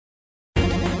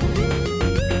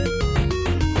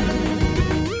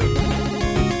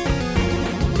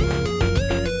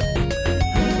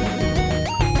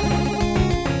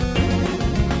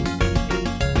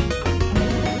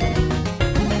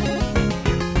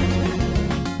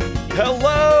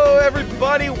Hello,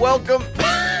 everybody. Welcome.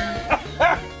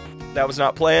 That was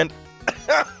not planned.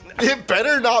 It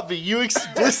better not be. You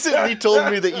explicitly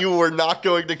told me that you were not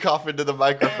going to cough into the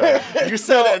microphone. You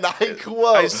said, and I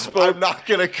quote, I'm not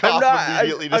going to cough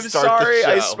immediately to start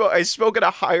the show. I spoke at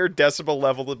a higher decibel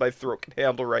level than my throat can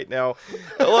handle right now.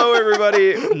 Hello,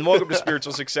 everybody, and welcome to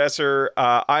Spiritual Successor.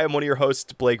 I am one of your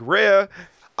hosts, Blake Rhea.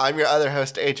 I'm your other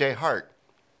host, AJ Hart.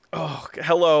 Oh,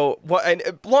 hello. Well, and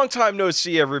long time no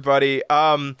see, everybody.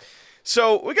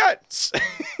 So we got...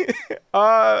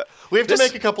 we have to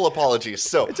make a couple apologies.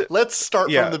 So let's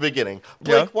start from the beginning.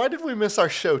 Blake, why did we miss our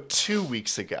show 2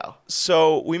 weeks ago?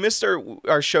 So we missed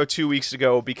our show 2 weeks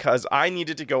ago because I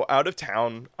needed to go out of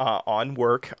town on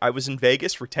work. I was in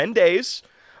Vegas for 10 days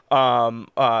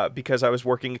because I was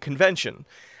working a convention.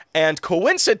 And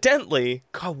coincidentally,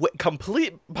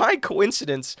 complete by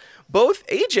coincidence, both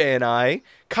AJ and I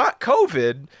caught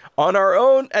COVID on our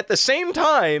own at the same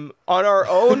time on our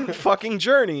own fucking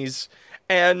journeys.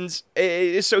 And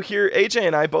so here, AJ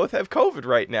and I both have COVID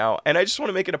right now. And I just want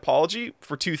to make an apology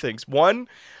for two things. One,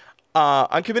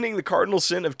 I'm committing the cardinal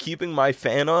sin of keeping my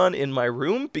fan on in my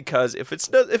room because if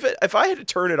I had to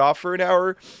turn it off for an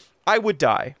hour, I would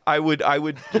die. I would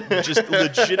just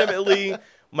legitimately...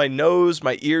 My nose,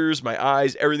 my ears, my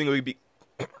eyes, everything would be...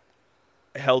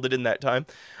 held it in that time.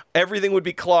 Everything would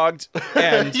be clogged.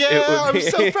 And I'm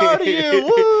so proud of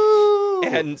you. Woo!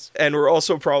 And we're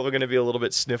also probably going to be a little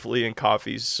bit sniffly and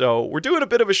coughy. So we're doing a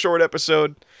bit of a short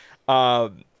episode.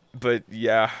 But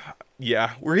yeah,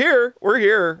 we're here. We're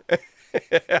here.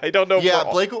 I don't know. Yeah,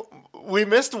 Blake... We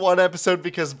missed one episode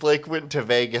because Blake went to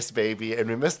Vegas, baby, and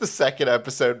we missed the second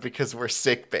episode because we're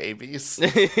sick babies.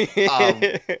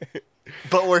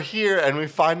 But we're here, and we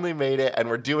finally made it, and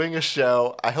we're doing a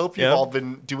show. I hope you've all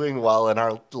been doing well in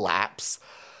our laps.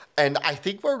 And I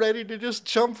think we're ready to just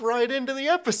jump right into the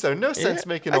episode. No sense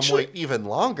making them wait even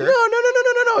longer.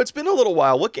 No. It's been a little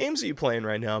while. What games are you playing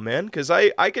right now, man? Because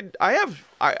I could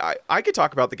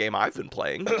talk about the game I've been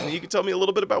playing. You could tell me a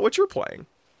little bit about what you're playing.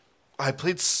 I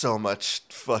played so much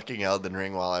fucking Elden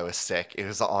Ring while I was sick. It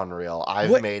was unreal.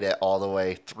 I've made it all the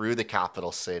way through the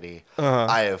capital city.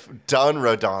 I have done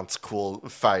Rodant's cool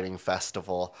fighting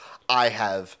festival. I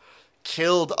have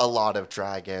killed a lot of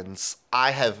dragons.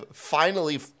 I have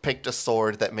finally picked a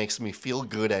sword that makes me feel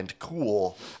good and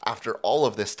cool after all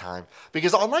of this time.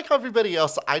 Because unlike everybody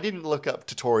else, I didn't look up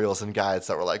tutorials and guides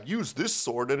that were like, use this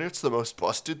sword and it's the most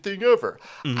busted thing ever.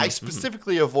 I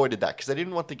specifically avoided that because I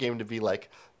didn't want the game to be like,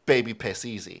 baby piss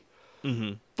easy.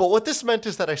 But what this meant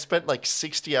is that I spent like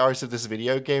 60 hours of this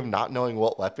video game not knowing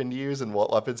what weapon to use and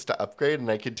what weapons to upgrade, and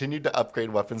I continued to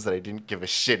upgrade weapons that I didn't give a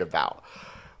shit about.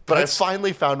 But I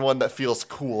finally found one that feels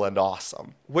cool and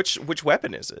awesome. Which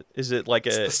weapon is it? Is it like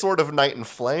it's the Sword of Night and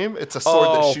Flame. It's a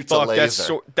sword that shoots a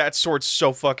laser. That sword's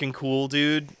so fucking cool,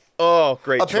 dude. Oh,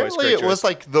 great Apparently choice. It was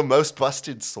like the most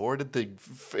busted sword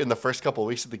in the first couple of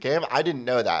weeks of the game. I didn't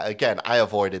know that. Again, I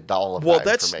avoided all of that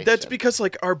information. Well, that's because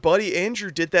like our buddy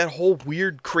Andrew did that whole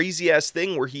weird, crazy ass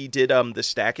thing where he did the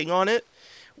stacking on it,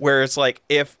 where it's like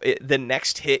the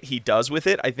next hit he does with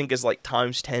it, I think is like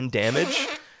times 10 damage,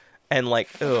 and like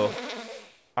all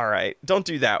right, don't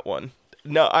do that one.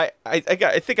 No, I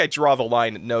think I draw the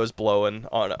line at nose blowing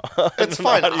on it's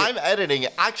fine. I'm editing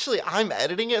it. Actually, I'm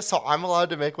editing it, so I'm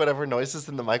allowed to make whatever noises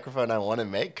in the microphone I want to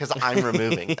make because I'm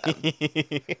removing them.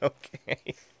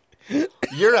 Okay.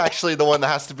 You're actually the one that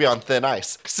has to be on thin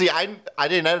ice. See, I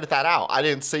didn't edit that out. I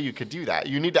didn't say you could do that.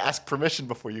 You need to ask permission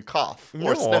before you cough.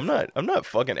 No, I'm not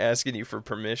fucking asking you for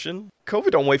permission.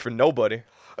 COVID don't wait for nobody.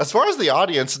 As far as the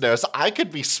audience knows, I could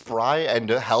be spry and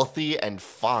healthy and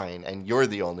fine, and you're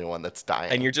the only one that's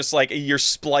dying. And you're just like, you're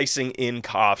splicing in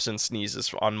coughs and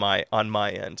sneezes on my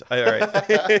end. All right.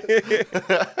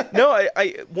 No,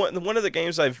 one of the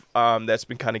games I've that's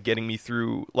been kind of getting me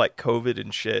through like COVID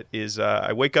and shit is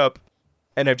I wake up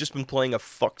and I've just been playing a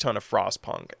fuck ton of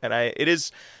Frostpunk, and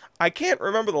I can't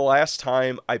remember the last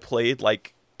time I played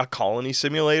like a colony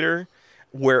simulator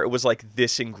where it was like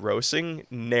this engrossing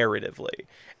narratively.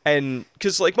 And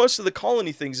because like most of the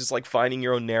colony things is like finding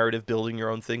your own narrative, building your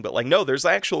own thing, but like no, there's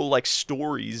actual like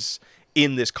stories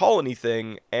in this colony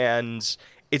thing, and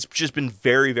it's just been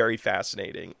very, very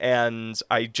fascinating. And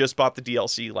I just bought the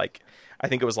DLC like I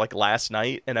think it was like last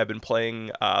night, and I've been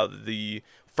playing the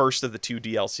first of the two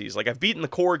DLCs. Like I've beaten the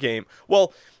core game.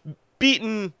 Well,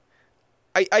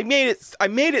 I made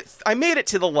it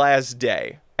to the last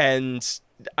day, and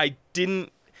I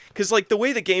didn't, because like the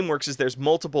way the game works is there's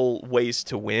multiple ways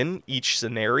to win each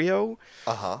scenario.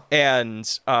 Uh-huh.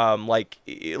 And like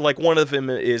one of them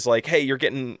is like, hey, you're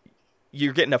getting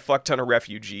you're getting a fuck ton of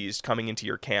refugees coming into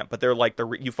your camp, but they're like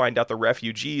you find out the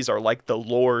refugees are like the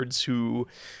lords who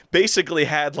basically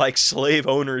had like slave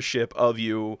ownership of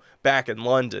you back in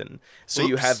London. So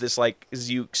you have this like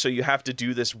you have to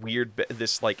do this weird,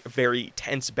 this like very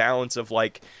tense balance of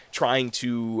like trying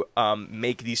to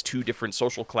make these two different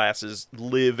social classes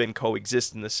live and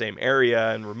coexist in the same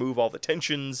area and remove all the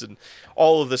tensions and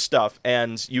all of this stuff.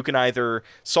 And you can either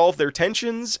solve their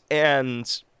tensions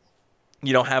and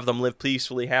have them live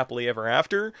peacefully, happily ever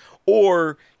after,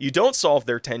 or you don't solve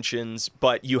their tensions,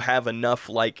 but you have enough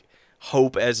like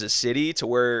hope as a city to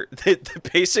where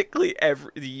basically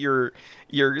your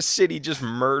city just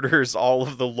murders all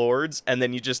of the lords, and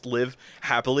then you just live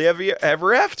happily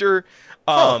ever after.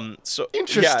 So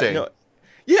interesting.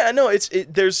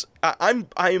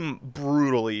 I'm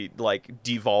brutally like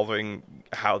devolving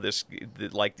how this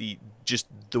like the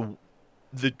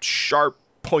sharp,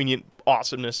 poignant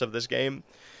awesomeness of this game.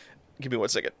 Give me 1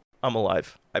 second. I'm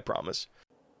alive. I promise.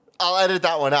 I'll edit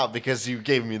that one out because you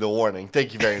gave me the warning.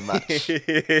 Thank you very much.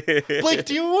 Blake,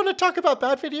 do you want to talk about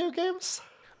bad video games?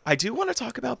 I do want to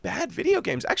talk about bad video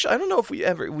games. Actually, I don't know if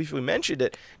we mentioned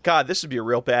it. God, this would be a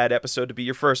real bad episode to be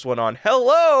your first one on.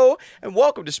 Hello, and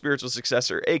welcome to Spiritual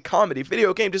Successor, a comedy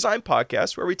video game design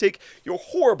podcast where we take your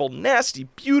horrible, nasty,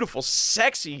 beautiful,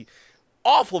 sexy,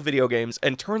 awful video games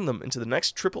and turn them into the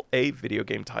next AAA video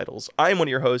game titles. I am one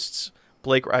of your hosts,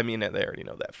 Blake. I mean, they already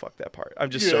know that. Fuck that part.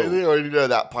 They already know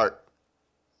that part.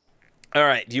 All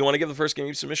right. Do you want to give the first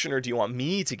game submission, or do you want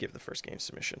me to give the first game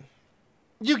submission?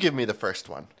 You give me the first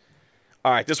one.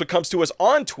 All right. This one comes to us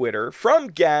on Twitter from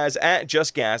Gaz at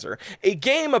JustGazer. A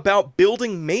game about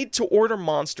building made-to-order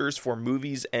monsters for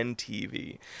movies and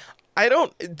TV.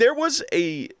 There was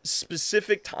a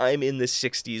specific time in the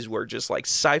 60s where just like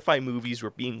sci-fi movies were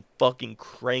being fucking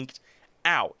cranked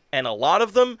out, and a lot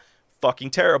of them fucking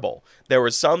terrible. There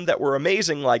were some that were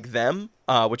amazing, like Them,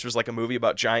 which was like a movie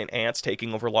about giant ants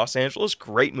taking over Los Angeles.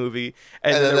 Great movie.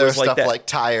 And then there was stuff like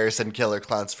Tires and Killer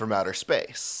Clowns from Outer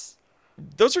Space.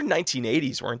 Those are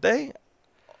 1980s, weren't they?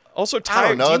 Also, Tires.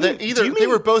 I don't know. They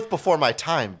were both before my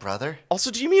time, brother.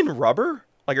 Also, do you mean Rubber?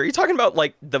 Like, are you talking about,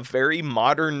 like, the very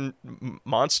modern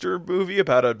monster movie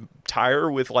about a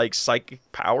tire with, like, psychic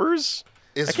powers?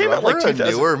 Is Rubber a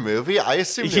newer movie? I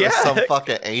assumed it was some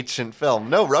fucking ancient film.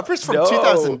 No, Rubber's from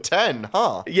 2010,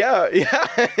 huh? Yeah.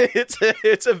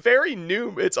 It's a very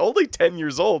new... It's only 10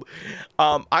 years old.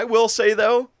 I will say,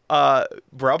 though,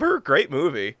 Rubber, great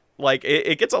movie. Like,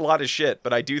 it gets a lot of shit,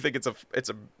 but I do think it's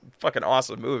a fucking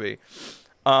awesome movie.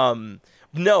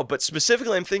 No, but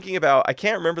specifically I'm thinking about, I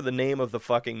can't remember the name of the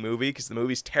fucking movie because the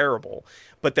movie's terrible,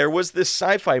 but there was this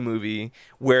sci-fi movie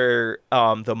where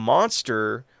the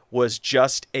monster was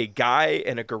just a guy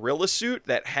in a gorilla suit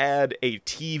that had a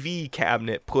TV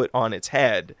cabinet put on its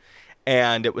head,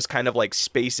 and it was kind of like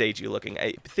space agey looking.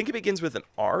 I think it begins with an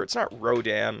R. It's not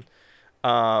Rodan.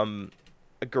 A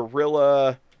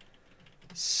gorilla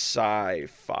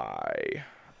sci-fi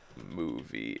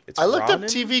movie. I looked up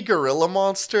TV Gorilla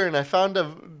Monster and I found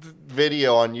a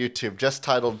video on YouTube just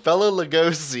titled Bela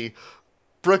Lugosi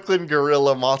Brooklyn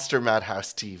Gorilla Monster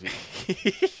Madhouse TV.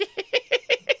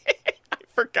 I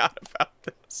forgot about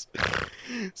this.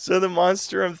 So the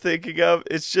monster I'm thinking of,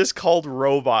 it's just called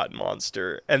Robot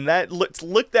Monster, and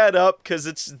look that up because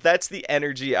that's the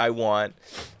energy I want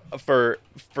for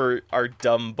our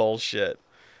dumb bullshit.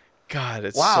 God,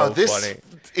 it's so funny. This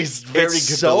is very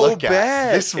good to look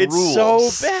at. This rules.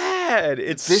 It's so bad.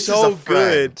 This so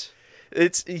good.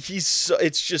 It's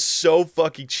just so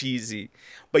fucking cheesy.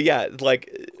 But yeah,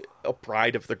 like a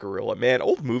Bride of the Gorilla. Man,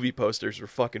 old movie posters were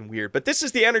fucking weird. But this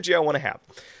is the energy I want to have.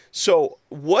 So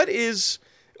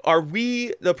are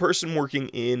we the person working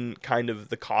in kind of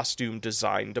the costume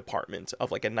design department of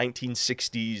like a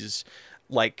 1960s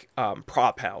like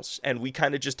prop house, and we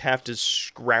kind of just have to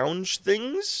scrounge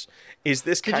things? Is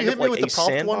this kind of like a sandbox?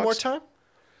 Could you hit me with the prompt one more time?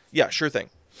 Yeah, sure thing.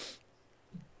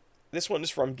 This one is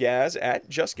from Gaz at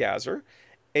JustGazer.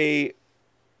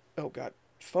 Oh god,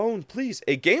 phone, please.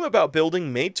 A game about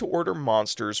building made-to-order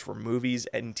monsters for movies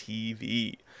and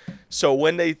TV. So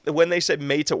when they said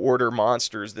made-to-order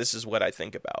monsters, this is what I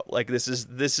think about. Like this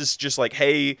is just like,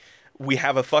 hey, we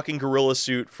have a fucking gorilla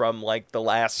suit from like the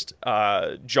last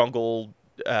jungle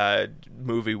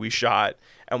movie we shot,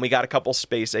 and we got a couple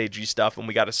space agey stuff, and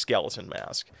we got a skeleton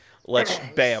mask.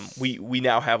 Bam, we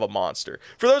now have a monster.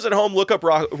 For those at home, look up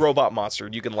Robot Monster.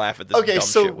 You can laugh at this dumb shit with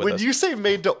us. Okay, so when you say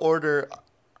made to order,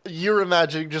 you're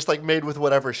imagining just like made with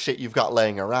whatever shit you've got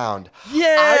laying around.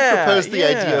 Yeah. I propose the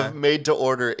idea of made to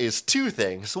order is two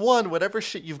things. One, whatever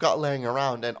shit you've got laying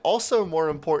around, and also more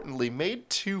importantly, made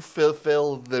to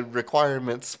fulfill the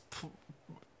requirements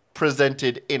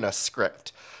presented in a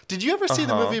script. Did you ever see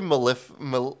the movie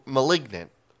Malignant?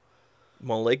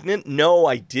 Malignant? No,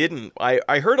 I didn't.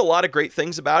 I heard a lot of great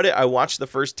things about it. I watched the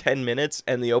first 10 minutes,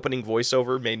 and the opening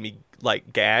voiceover made me,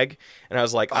 like, gag. And I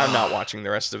was like, I'm not watching the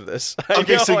rest of this.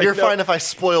 Okay, so you're fine if I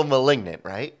spoil Malignant,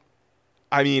 right?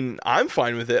 I mean, I'm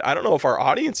fine with it. I don't know if our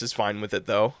audience is fine with it,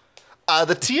 though.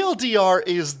 The TLDR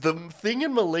is the thing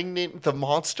in Malignant. The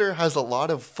monster has a lot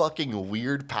of fucking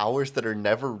weird powers that are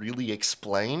never really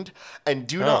explained and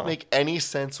do not make any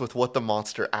sense with what the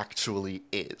monster actually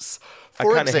is.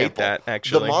 For example, hate that,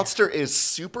 actually. The monster is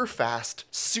super fast,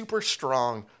 super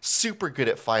strong, super good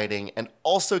at fighting, and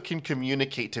also can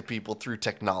communicate to people through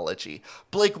technology.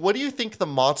 Blake, what do you think the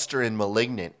monster in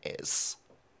Malignant is?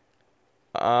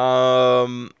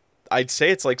 I'd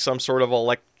say it's like some sort of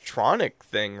electronic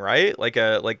thing, right? Like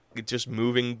just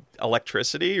moving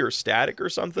electricity or static or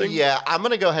something. Yeah, I'm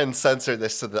gonna go ahead and censor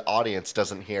this so the audience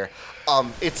doesn't hear.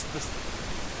 It's the.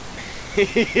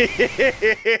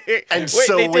 And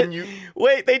so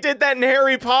they did that in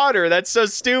Harry Potter. That's so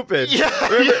stupid. Yeah.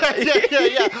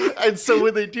 And so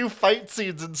when they do fight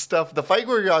scenes and stuff, the fight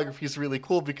choreography is really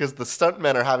cool because the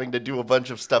stuntmen are having to do a bunch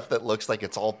of stuff that looks like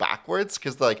it's all backwards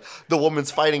because like the woman's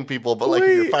fighting people, but like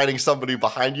you're fighting somebody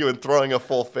behind you and throwing a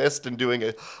full fist and doing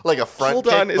a front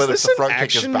kick, but if the front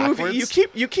kick is backwards. Movie?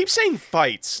 You keep saying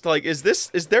fights. Like is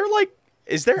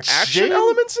there action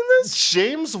elements in this?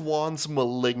 James Wan's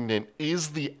Malignant is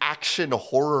the action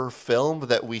horror film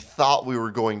that we thought we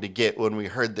were going to get when we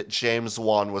heard that James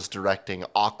Wan was directing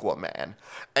Aquaman.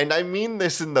 And I mean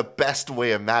this in the best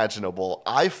way imaginable.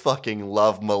 I fucking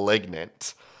love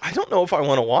Malignant. I don't know if I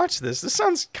want to watch this. This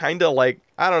sounds kind of like,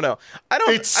 I don't know.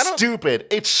 It's stupid.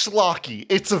 It's schlocky.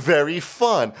 It's very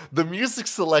fun. The music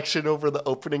selection over the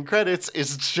opening credits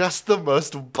is just the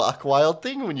most buck wild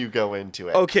thing when you go into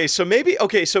it. Okay, so maybe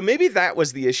that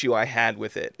was the issue I had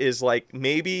with it. Is like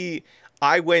maybe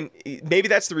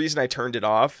that's the reason I turned it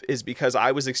off, is because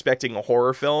I was expecting a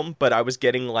horror film, but I was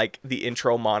getting like the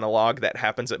intro monologue that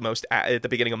happens at the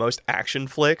beginning of most action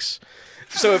flicks.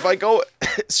 So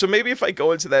maybe if I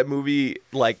go into that movie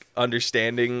like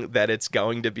understanding that it's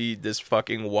going to be this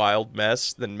fucking wild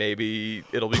mess, then maybe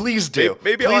it'll be. Please do.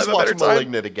 Maybe I'll have a better time.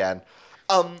 Malignant again.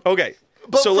 Okay.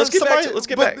 So let's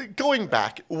get back. Going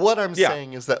back, what I'm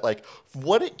saying is that like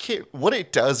what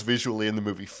it does visually in the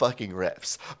movie fucking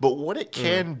rips, but what it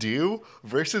can do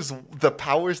versus the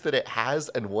powers that it has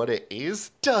and what it is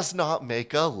does not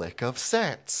make a lick of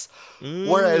sense.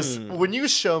 Whereas when you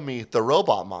show me the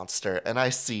robot monster and I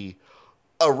see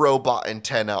a robot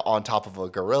antenna on top of a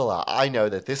gorilla, I know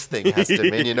that this thing has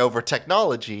dominion over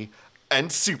technology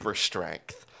and super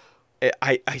strength. So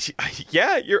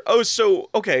are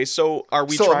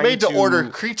we so trying a made-to-order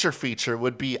creature feature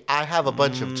would be, I have a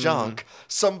bunch of junk.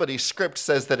 Somebody's script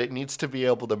says that it needs to be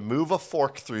able to move a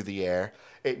fork through the air.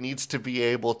 It needs to be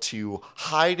able to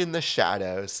hide in the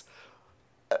shadows.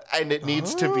 And it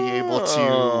needs to be able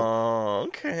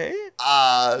to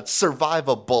survive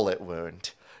a bullet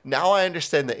wound. Now I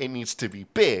understand that it needs to be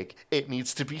big, it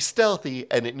needs to be stealthy,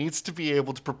 and it needs to be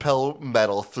able to propel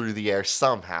metal through the air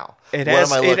somehow. What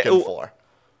am I looking for?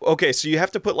 Okay, so you have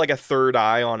to put like a third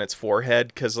eye on its forehead,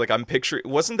 because like I'm picturing,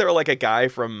 wasn't there like a guy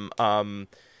from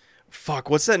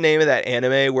what's the name of that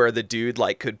anime where the dude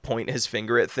like could point his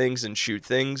finger at things and shoot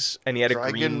things, and he had a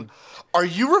green. Are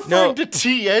you referring to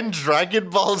TN Dragon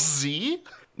Ball Z?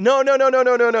 No.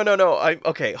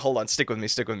 Okay, hold on. Stick with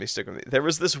me. There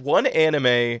was this one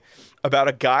anime about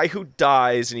a guy who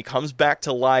dies and he comes back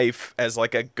to life as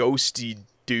like a ghosty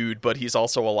dude, but he's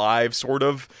also alive, sort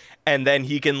of. And then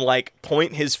he can like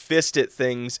point his fist at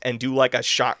things and do like a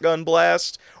shotgun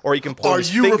blast, or he can point his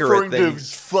finger at things. Are you referring to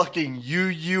fucking Yu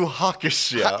Yu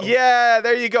Hakusho? Yeah,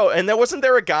 there you go. And wasn't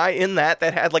there a guy in that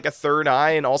had like a third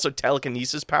eye and also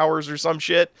telekinesis powers or some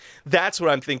shit? That's what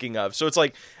I'm thinking of. So it's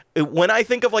like, when I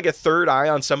think of like a third eye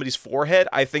on somebody's forehead,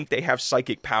 I think they have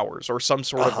psychic powers or some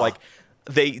sort of like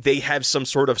they have some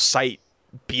sort of sight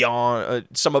beyond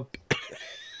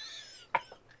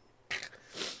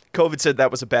COVID said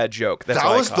that was a bad joke. That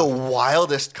was the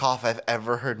wildest cough I've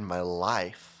ever heard in my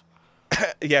life.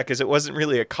 Yeah, because it wasn't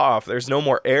really a cough. There's no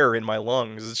more air in my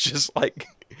lungs. It's just like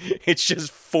it's just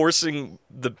forcing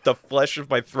the flesh of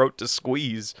my throat to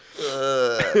squeeze.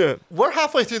 We're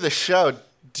halfway through the show.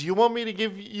 Do you want me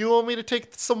to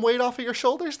take some weight off of your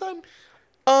shoulders then?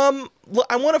 I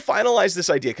want to finalize this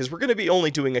idea because we're going to be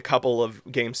only doing a couple of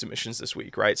game submissions this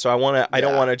week, right? So I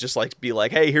don't want to just like be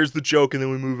like, hey, here's the joke and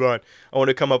then we move on. I want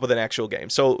to come up with an actual game.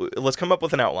 So let's come up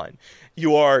with an outline.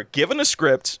 You are given a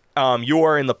script. You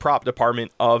are in the prop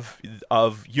department of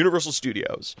Universal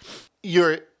Studios.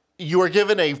 You're You are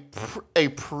given a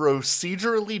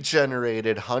procedurally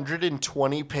generated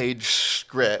 120-page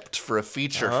script for a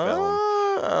feature film.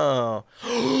 Oh.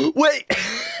 Wait.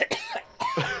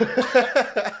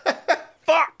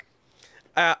 Fuck.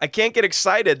 I can't get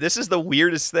excited. This is the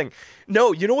weirdest thing.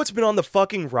 No, you know what's been on the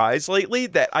fucking rise lately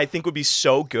that I think would be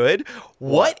so good?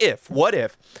 What if,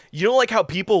 you know, like how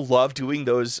people love doing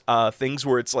those things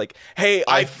where it's like, hey,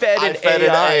 I fed an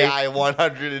AI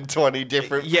 120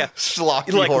 different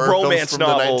schlocky like horror romance films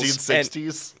from novels the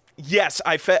 1960s. Yes,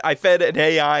 I fed an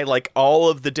AI like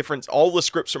all the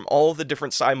scripts from all of the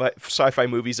different sci-fi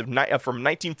movies from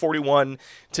 1941 to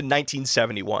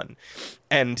 1971.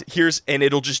 And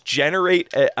it'll just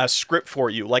generate a script for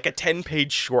you, like a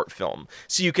 10-page short film.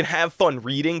 So you can have fun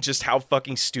reading just how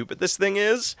fucking stupid this thing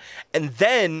is. And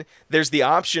then there's the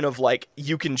option of like,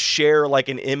 you can share like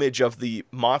an image of the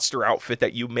monster outfit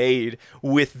that you made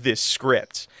with this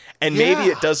script. And maybe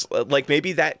it does, like,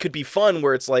 maybe that could be fun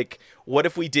where it's like, what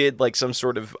if we did like some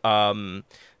sort of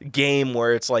game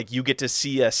where it's like you get to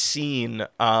see a scene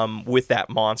with that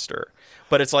monster.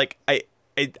 But it's like,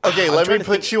 Okay, let me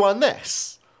put you on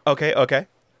this. Okay.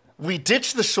 We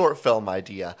ditched the short film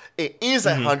idea. It is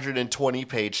a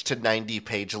 120-page to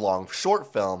 90-page long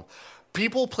short film.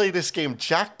 People play this game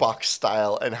Jackbox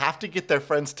style and have to get their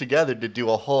friends together to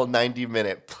do a whole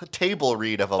 90-minute table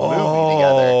read of a movie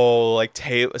together. Oh, like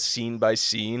scene by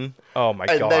scene? Oh my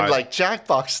god. And then like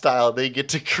Jackbox style, they get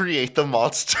to create the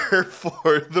monster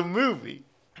for the movie.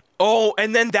 Oh,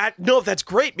 and then that's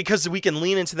great because we can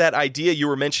lean into that idea you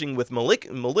were mentioning with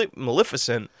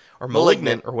Maleficent or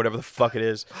Malignant or whatever the fuck it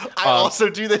is. I also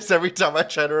do this every time I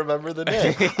try to remember the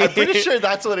name. I'm pretty sure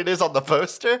that's what it is on the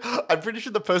poster. I'm pretty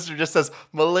sure the poster just says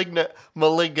Malignant.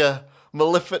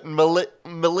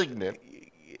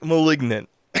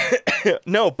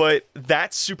 No, but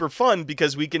that's super fun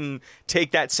because we can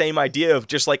take that same idea of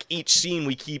just like each scene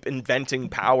we keep inventing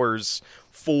powers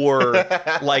for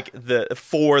like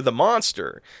for the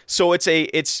monster. So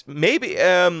it's maybe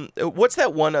what's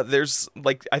that one there's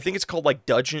like I think it's called like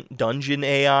Dungeon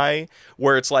AI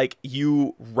where it's like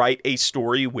you write a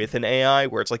story with an AI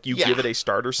where it's like you give it a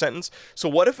starter sentence. So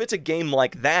what if it's a game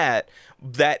like that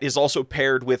is also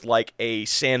paired with like a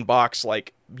sandbox,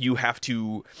 like you have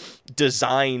to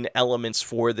design elements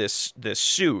for this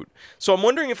suit. So I'm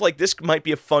wondering if like this might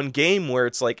be a fun game where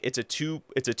it's like it's a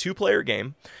two-player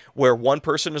game where one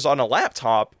person is on a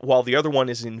laptop while the other one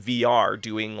is in VR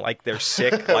doing like their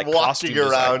sick like walking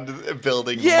around design.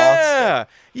 Building monster.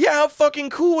 Yeah, how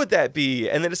fucking cool would that be?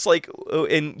 And then it's like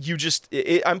and you just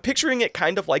I'm picturing it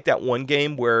kind of like that one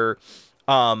game where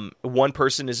one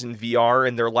person is in VR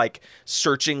and they're like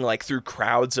searching like through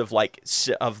crowds of like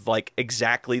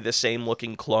exactly the same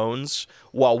looking clones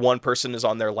while one person is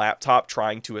on their laptop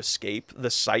trying to escape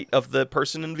the sight of the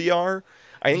person in VR.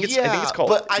 I think it's called.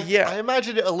 But I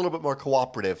imagine it a little bit more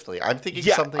cooperatively. I'm thinking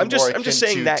something I'm just more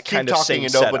saying to that keep kind of talking same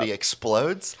and nobody setup.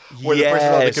 explodes. Where the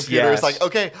person on the computer is like,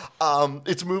 okay,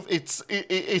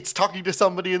 it's talking to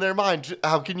somebody in their mind.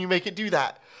 How can you make it do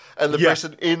that? And the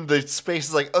person in the space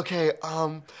is like, okay,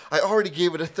 I already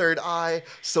gave it a third eye,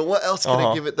 so what else can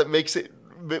I give it that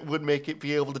would make it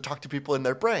be able to talk to people in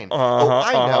their brain?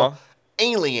 I know.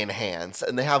 Alien hands,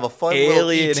 and they have a fun little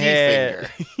ET finger.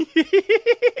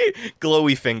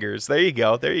 Glowy fingers. There you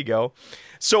go.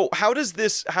 So how do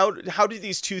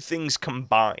these two things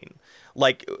combine?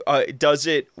 Like, as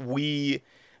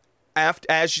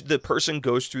the person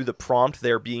goes through the prompt,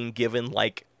 they're being given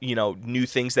like, you know, new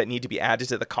things that need to be added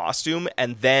to the costume,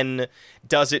 and then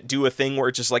does it do a thing where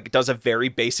it just like does a very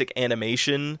basic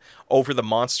animation over the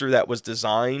monster that was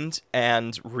designed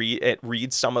and it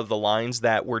reads some of the lines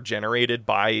that were generated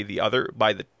by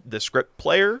the script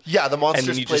player? Yeah, the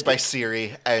monster's played by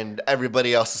Siri and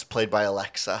everybody else is played by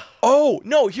Alexa. Oh,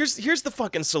 no, here's the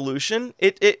fucking solution.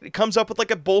 It comes up with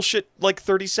like a bullshit like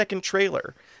 30-second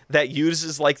trailer that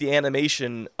uses like the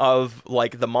animation of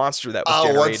like the monster that was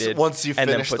generated. Once you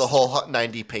finish the whole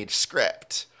 90-page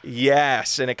script.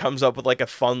 Yes, and it comes up with like a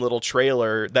fun little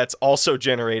trailer that's also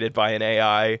generated by an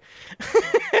AI.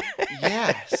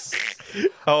 Yes.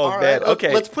 Oh, man. Right,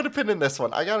 okay. Let's put a pin in this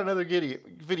one. I got another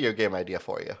video game idea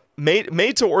for you.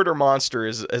 Made to Order Monster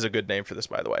is a good name for this,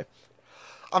 by the way.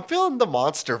 I'm feeling the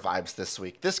monster vibes this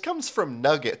week. This comes from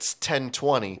Nuggets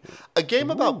 1020, a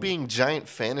game about being giant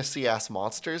fantasy-ass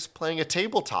monsters playing a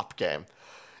tabletop game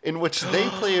in which they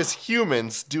play as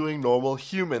humans doing normal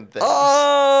human things.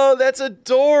 Oh, that's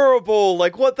adorable.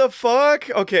 Like, what the fuck?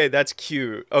 Okay, that's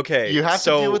cute. Okay, you have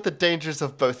to deal with the dangers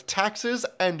of both taxes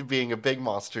and being a big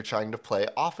monster trying to play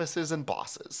offices and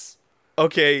bosses.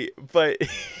 Okay, but...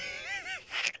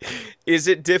 Is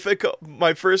it difficult?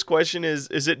 My first question is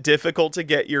it difficult to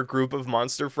get your group of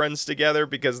monster friends together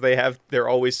because they're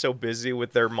always so busy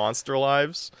with their monster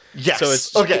lives? Yes. So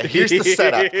it's okay, here's the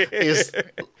setup. Is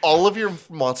all of your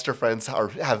monster friends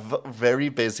have very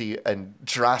busy and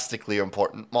drastically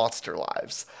important monster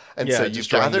lives. And Yeah, so you've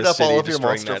destroying gathered the up all city, of your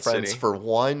destroying monster that friends city. for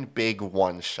one big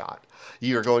one shot.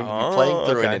 You're going to be playing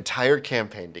through an okay. entire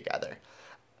campaign together.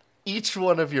 Each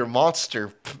one of your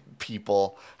monster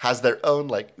people has their own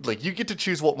like you get to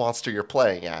choose what monster you're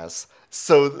playing as.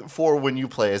 So for when you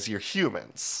play as your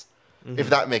humans,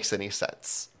 if that makes any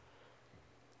sense.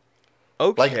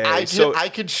 Like Okay, I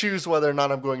can choose whether or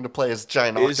not I'm going to play as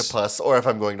Giant Is- Octopus or if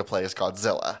I'm going to play as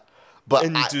Godzilla. But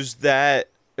and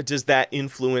does that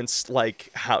influence like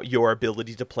how your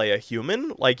ability to play a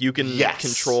human? Like you can Yes.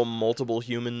 control multiple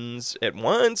humans at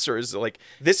once, or is it like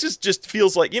this is just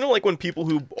feels like like when people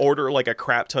who order like a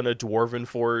crap ton of Dwarven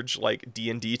Forge like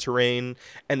D&D terrain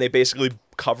and they basically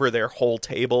cover their whole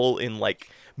table in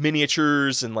like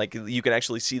miniatures and like you can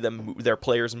actually see their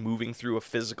players moving through a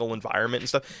physical environment and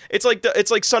stuff. It's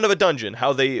like Son of a Dungeon,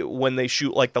 how when they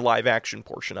shoot like the live action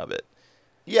portion of it.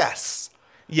 yes.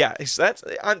 Yeah, so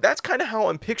that's kind of how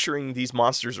I'm picturing these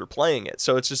monsters are playing it.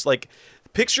 So it's just like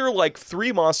picture like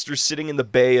 3 monsters sitting in the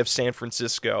bay of San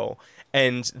Francisco,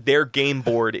 and their game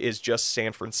board is just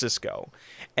San Francisco,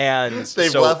 and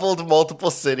They've leveled multiple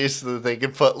cities so that they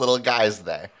can put little guys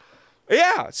there.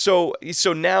 Yeah, so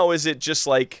now is it just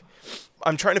like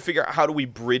I'm trying to figure out how do we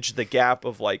bridge the gap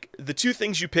of like the two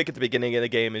things you pick at the beginning of the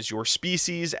game is your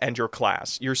species and your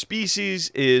class. Your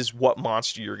species is what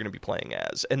monster you're going to be playing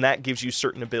as, and that gives you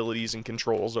certain abilities and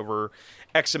controls over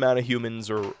X amount of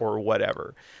humans or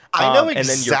whatever. I know And then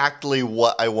exactly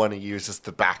what I want to use as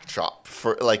the backdrop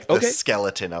for like the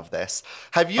skeleton of this.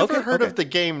 Have you ever heard of the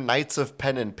game Knights of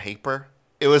Pen and Paper?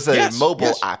 It was a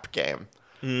mobile app game.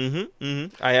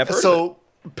 I have heard of it.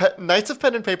 Knights of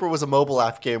Pen and Paper was a mobile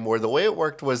app game where the way it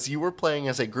worked was you were playing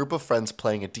as a group of friends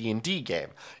playing a D&D game.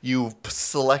 You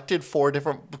selected 4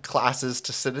 different classes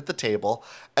to sit at the table,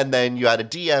 and then you had a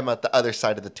DM at the other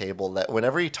side of the table that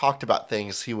whenever he talked about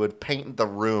things, he would paint the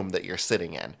room that you're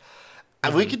sitting in.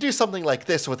 And we could do something like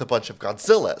this with a bunch of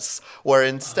Godzillas, where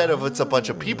instead of it's a bunch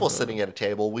of people sitting at a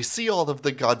table, we see all of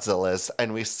the Godzillas,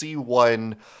 and we see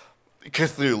one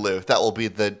Cthulhu that will be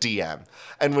the DM.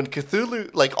 And when Cthulhu,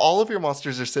 like all of your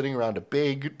monsters are sitting around a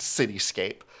big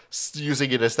cityscape,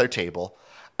 using it as their table,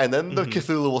 and then the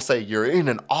Cthulhu will say, "You're in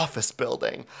an office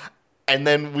building," and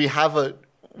then we have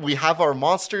our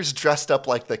monsters dressed up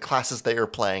like the classes they are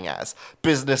playing as: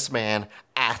 businessman,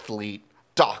 athlete,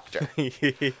 doctor.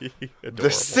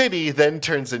 The city then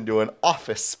turns into an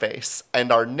office space,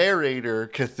 and our narrator,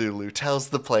 Cthulhu, tells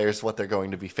the players what they're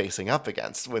going to be facing up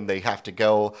against when they have to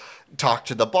go talk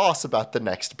to the boss about the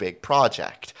next big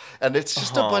project. And it's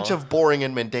just a bunch of boring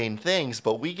and mundane things,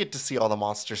 but we get to see all the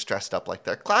monsters dressed up like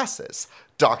their classes.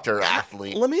 Doctor,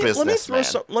 athlete, businessman.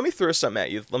 Let me throw something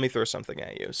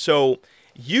at you. So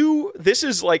this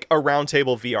is like a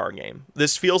roundtable VR game.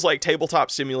 This feels like Tabletop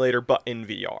Simulator, but in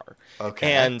VR.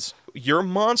 Okay. And your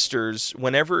monsters,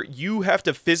 whenever you have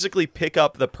to physically pick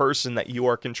up the person that you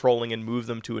are controlling and move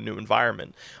them to a new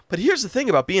environment. But here's the thing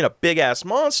about being a big-ass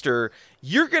monster,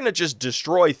 you're going to just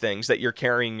destroy things that you're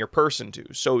carrying your person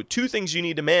to. So 2 things you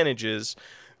need to manage is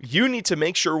you need to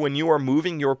make sure when you are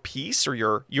moving your piece or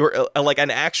your like an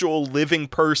actual living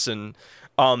person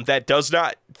that does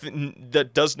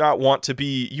not want to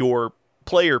be your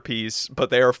player piece,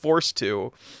 but they are forced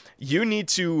to. You need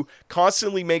to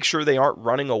constantly make sure they aren't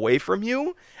running away from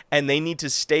you, and they need to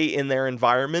stay in their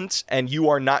environment, and you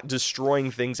are not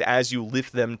destroying things as you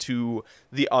lift them to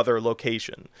the other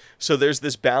location. So there's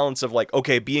this balance of like,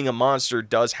 okay, being a monster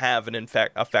does have an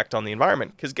effect on the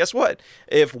environment. Because guess what?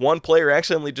 If one player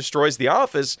accidentally destroys the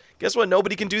office, guess what?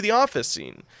 Nobody can do the office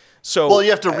scene. So well, you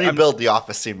have to rebuild the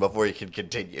office scene before you can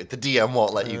continue. The DM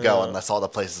won't let you go unless all the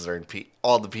pieces are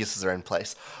in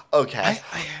place. Okay,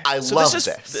 I love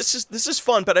this. This is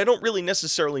fun, but I don't really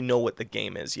necessarily know what the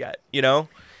game is yet.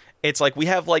 It's like we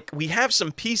have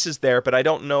some pieces there, but I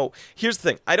don't know. Here's the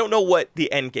thing: I don't know what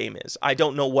the end game is. I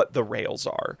don't know what the rails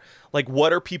are. Like,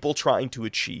 what are people trying to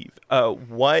achieve?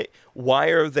 Why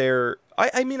are there?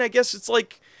 I mean, I guess it's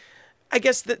like. I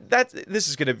guess that this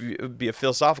is going to be a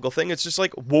philosophical thing. It's just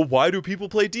like, well, why do people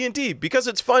play D&D? Because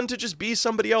it's fun to just be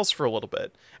somebody else for a little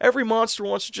bit. Every monster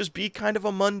wants to just be kind of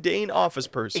a mundane office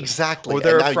person. Exactly. Or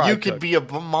they're and now you cook. could be a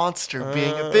monster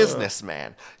being a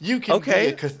businessman. You can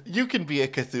be a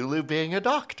Cthulhu being a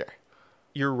doctor.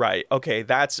 You're right. Okay,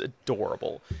 that's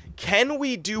adorable. Can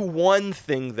we do one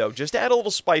thing, though? Just add a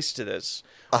little spice to this.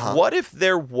 What if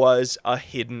there was a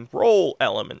hidden role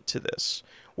element to this,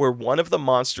 where one of the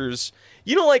monsters,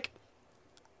 like,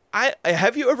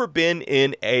 have you ever been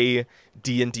in a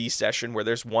D&D session where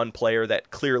there's one player that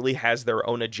clearly has their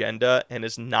own agenda and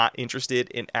is not interested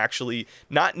in actually,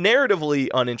 not narratively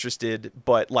uninterested,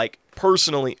 but like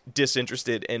personally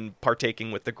disinterested in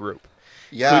partaking with the group?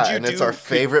 Yeah, and it's our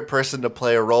favorite person to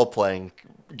play a role-playing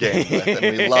game with,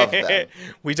 and we love them.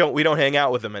 We don't hang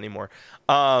out with them anymore.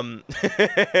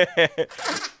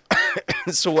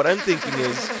 So what I'm thinking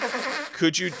is,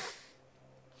 could you...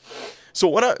 So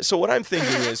what I'm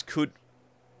thinking is, could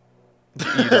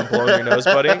you done blowing your nose,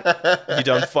 buddy? You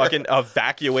done fucking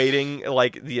evacuating,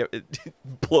 like, the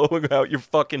blowing out your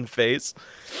fucking face?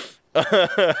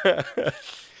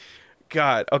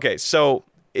 God. Okay, so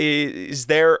is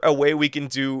there a way we can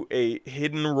do a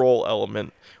hidden role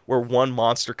element where one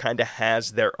monster kind of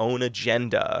has their own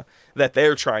agenda that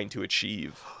they're trying to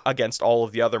achieve against all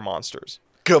of the other monsters?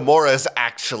 Gamora's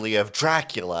actually of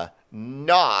Dracula,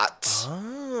 not...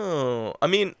 Oh, I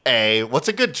mean... What's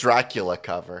a good Dracula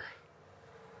cover?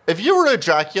 If you were a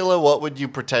Dracula, what would you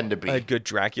pretend to be? A good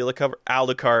Dracula cover?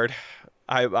 Alucard.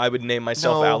 I would name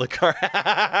myself Alucard.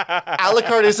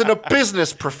 Alucard isn't a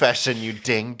business profession, you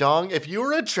ding-dong. If you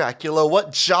were a Dracula,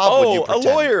 what job would you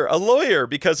pretend? A lawyer,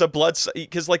 because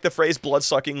like the phrase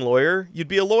blood-sucking lawyer, you'd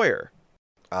be a lawyer.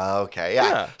 Okay,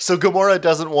 yeah. So Gamora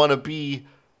doesn't want to be...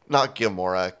 Not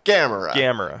Gamora,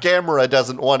 Gamera. Gamera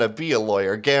doesn't want to be a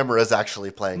lawyer. Gamera's actually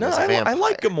playing as a vampire. I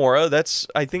like Gamora.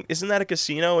 Isn't that a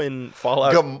casino in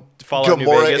Fallout? Fallout New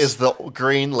Gamora Vegas? is the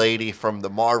green lady from the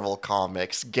Marvel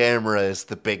comics. Gamera is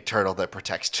the big turtle that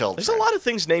protects children. There's a lot of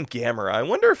things named Gamera. I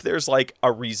wonder if there's like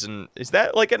a reason. Is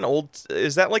that like an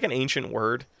ancient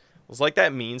word? Does like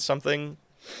that mean something?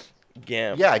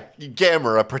 Yeah,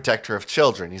 Gamera, protector of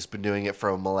children. He's been doing it for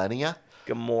a millennia.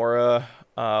 Gamora.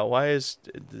 Why is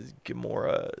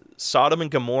Gamora... Sodom and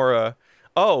Gomorrah...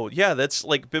 Oh, yeah, that's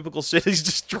like biblical cities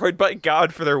destroyed by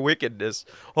God for their wickedness.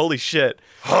 Holy shit.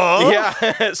 Huh?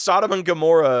 Yeah, Sodom and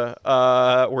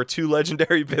Gomorrah were two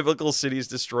legendary biblical cities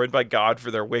destroyed by God for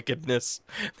their wickedness.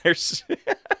 There's...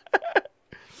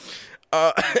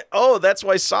 that's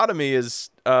why sodomy is...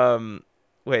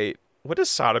 Wait, what does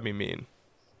sodomy mean?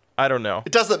 I don't know.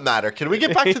 It doesn't matter. Can we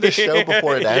get back to the show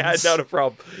before it ends? Yeah, not a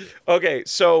problem. Okay,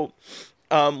 so...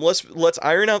 let's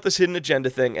iron out this hidden agenda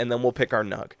thing, and then we'll pick our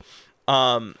nug.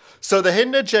 So the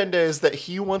hidden agenda is that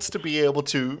he wants to be able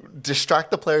to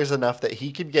distract the players enough that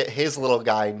he can get his little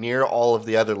guy near all of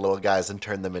the other little guys and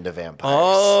turn them into vampires.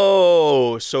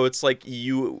 Oh, so it's like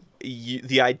you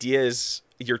the idea is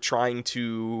you're trying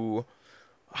to...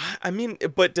 I mean,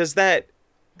 but is that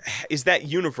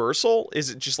universal? Is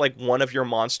it just like one of your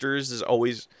monsters is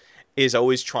always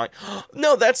trying...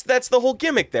 No, that's the whole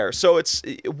gimmick there. So it's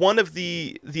one of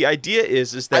the idea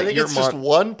is that I think it's just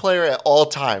one player at all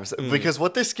times, because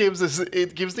what this gives is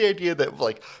it gives the idea that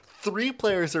like 3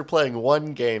 players are playing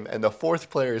one game and the 4th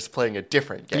player is playing a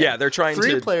different game. Yeah, they're trying to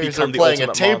 3 players are become playing a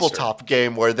the tabletop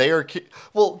game where they are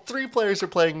 3 players are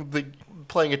playing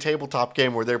a tabletop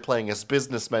game where they're playing as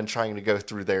businessmen trying to go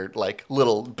through their like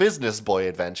little business boy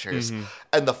adventures,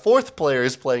 and the 4th player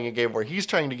is playing a game where he's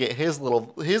trying to get his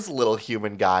little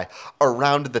human guy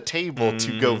around the table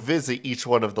to go visit each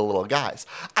one of the little guys.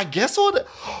 I guess what?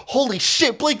 Holy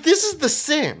shit, Blake! This is The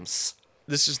Sims.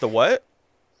 This is the what?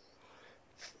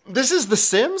 This is The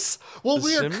Sims? What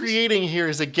we are creating here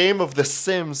is a game of The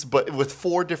Sims, but with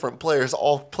 4 different players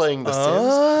all playing The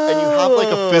Sims. And you have like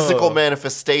a physical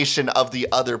manifestation of the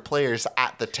other players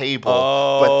at the table,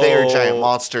 but they are giant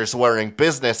monsters wearing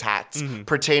business hats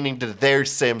pertaining to their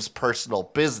Sims' personal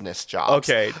business jobs.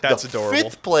 Okay, that's adorable. The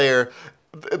 5th player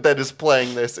that is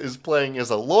playing this is playing as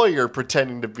a lawyer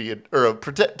pretending to be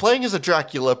playing as a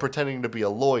Dracula pretending to be a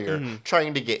lawyer,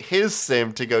 trying to get his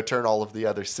sim to go turn all of the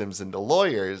other sims into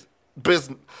lawyers.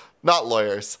 Not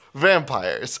lawyers,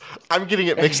 vampires. I'm getting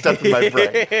it mixed up in my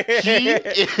brain.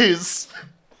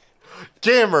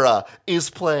 Gamera is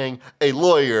playing a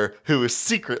lawyer who is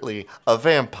secretly a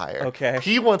vampire. Okay.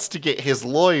 He wants to get his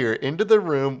lawyer into the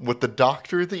room with the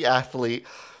doctor, the athlete,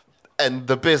 and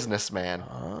the businessman,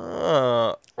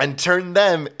 and turn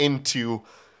them into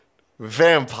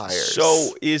vampires.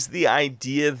 So is the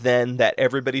idea then that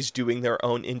everybody's doing their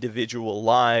own individual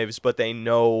lives, but they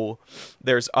know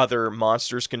there's other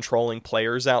monsters controlling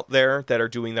players out there that are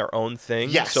doing their own thing?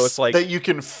 Yes. So it's like that you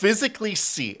can physically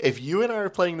see. If you and I are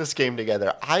playing this game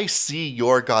together, I see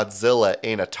your Godzilla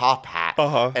in a top hat,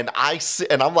 and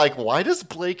I'm like, why does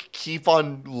Blake keep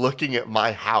on looking at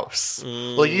my house?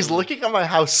 Like he's looking at my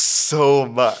house so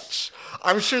much.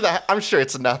 I'm sure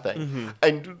it's nothing.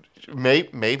 And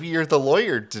maybe you're the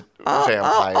lawyer vampire.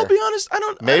 I'll be honest.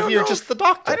 Maybe you're just the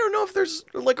doctor. I don't know if there's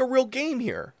like a real game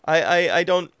here. I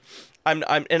don't.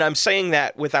 I'm saying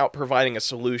that without providing a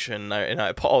solution, and I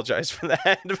apologize for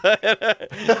that.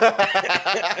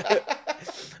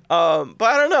 But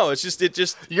I don't know. It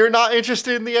just you're not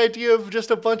interested in the idea of just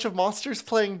a bunch of monsters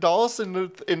playing dolls in a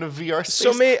VR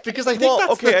space. Because I think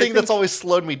that's the thing that's always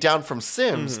slowed me down from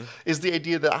Sims is the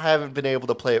idea that I haven't been able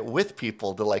to play it with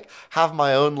people, to like have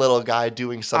my own little guy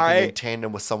doing something in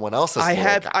tandem with someone else's. I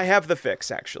have the fix,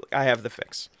 actually. I have the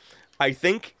fix. I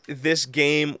think this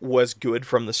game was good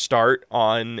from the start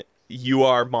on you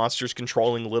are monsters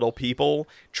controlling little people,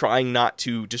 trying not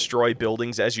to destroy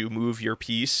buildings as you move your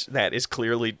piece. That is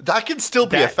clearly... That can still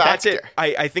be a factor. That's it.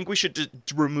 I think we should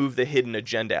remove the hidden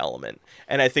agenda element.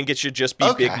 And I think it should just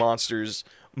be big monsters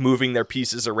moving their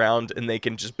pieces around, and they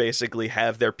can just basically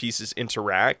have their pieces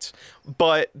interact.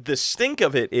 But the stink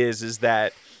of it is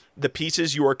that the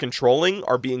pieces you are controlling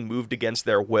are being moved against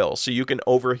their will. So you can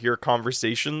overhear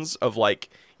conversations of like,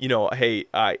 you know, hey,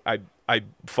 I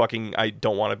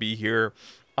don't want to be here.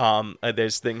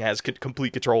 This thing has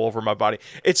complete control over my body.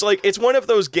 It's like, it's one of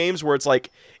those games where it's like,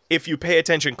 if you pay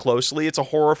attention closely, it's a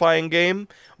horrifying game,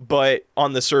 but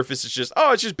on the surface, it's just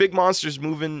big monsters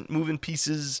moving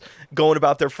pieces, going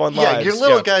about their fun lives. Yeah, your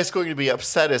little guy's going to be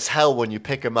upset as hell when you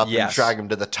pick him up and drag him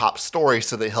to the top story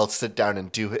so that he'll sit down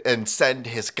and send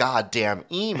his goddamn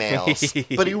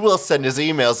emails. But he will send his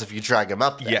emails if you drag him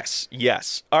up there.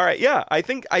 Yes. All right, yeah, I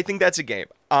think that's a game.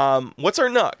 What's our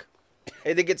nug?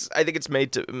 I think it's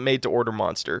made to order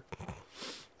monster.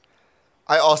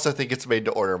 I also think it's made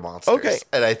to order monsters. Okay.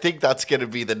 And I think that's going to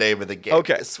be the name of the game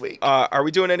this week. Are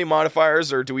we doing any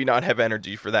modifiers, or do we not have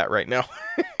energy for that right now?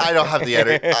 I don't have the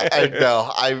energy. I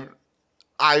know.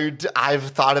 I've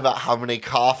thought about how many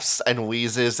coughs and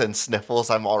wheezes and sniffles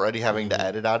I'm already having to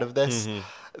edit out of this.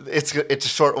 Mm-hmm. It's a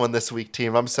short one this week,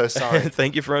 team. I'm so sorry.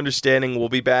 Thank you for understanding. We'll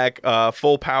be back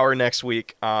full power next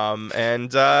week.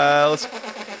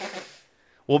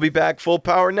 We'll be back full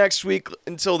power next week.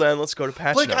 Until then, let's go to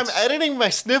patch notes. I'm editing my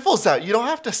sniffles out. You don't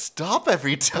have to stop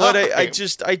every time. But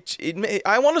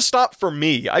I want to stop for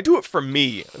me. I do it for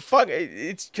me. Fuck,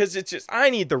 it's because it's just, I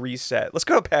need the reset. Let's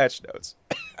go to patch notes.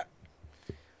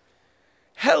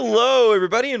 Hello,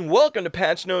 everybody, and welcome to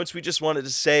Patch Notes. We just wanted to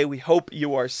say we hope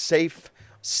you are safe,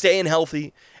 staying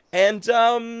healthy, and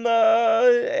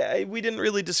we didn't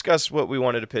really discuss what we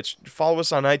wanted to pitch. Follow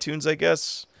us on iTunes, I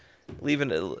guess.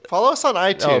 Follow us on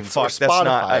iTunes or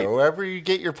Spotify or wherever you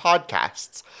get your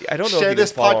podcasts. I don't know. Share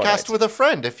this podcast with a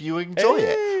friend if you enjoy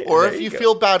it, or if you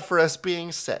feel bad for us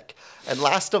being sick. And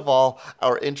last of all,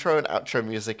 our intro and outro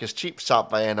music is Cheap Shot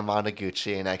by Anna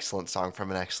Monoguchi, an excellent song from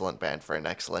an excellent band for an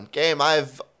excellent game.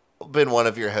 I've been one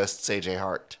of your hosts, AJ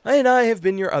Hart. And I have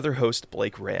been your other host,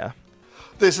 Blake Rea.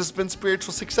 This has been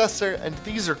Spiritual Successor, and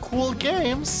these are cool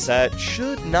games that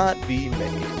should not be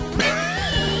made.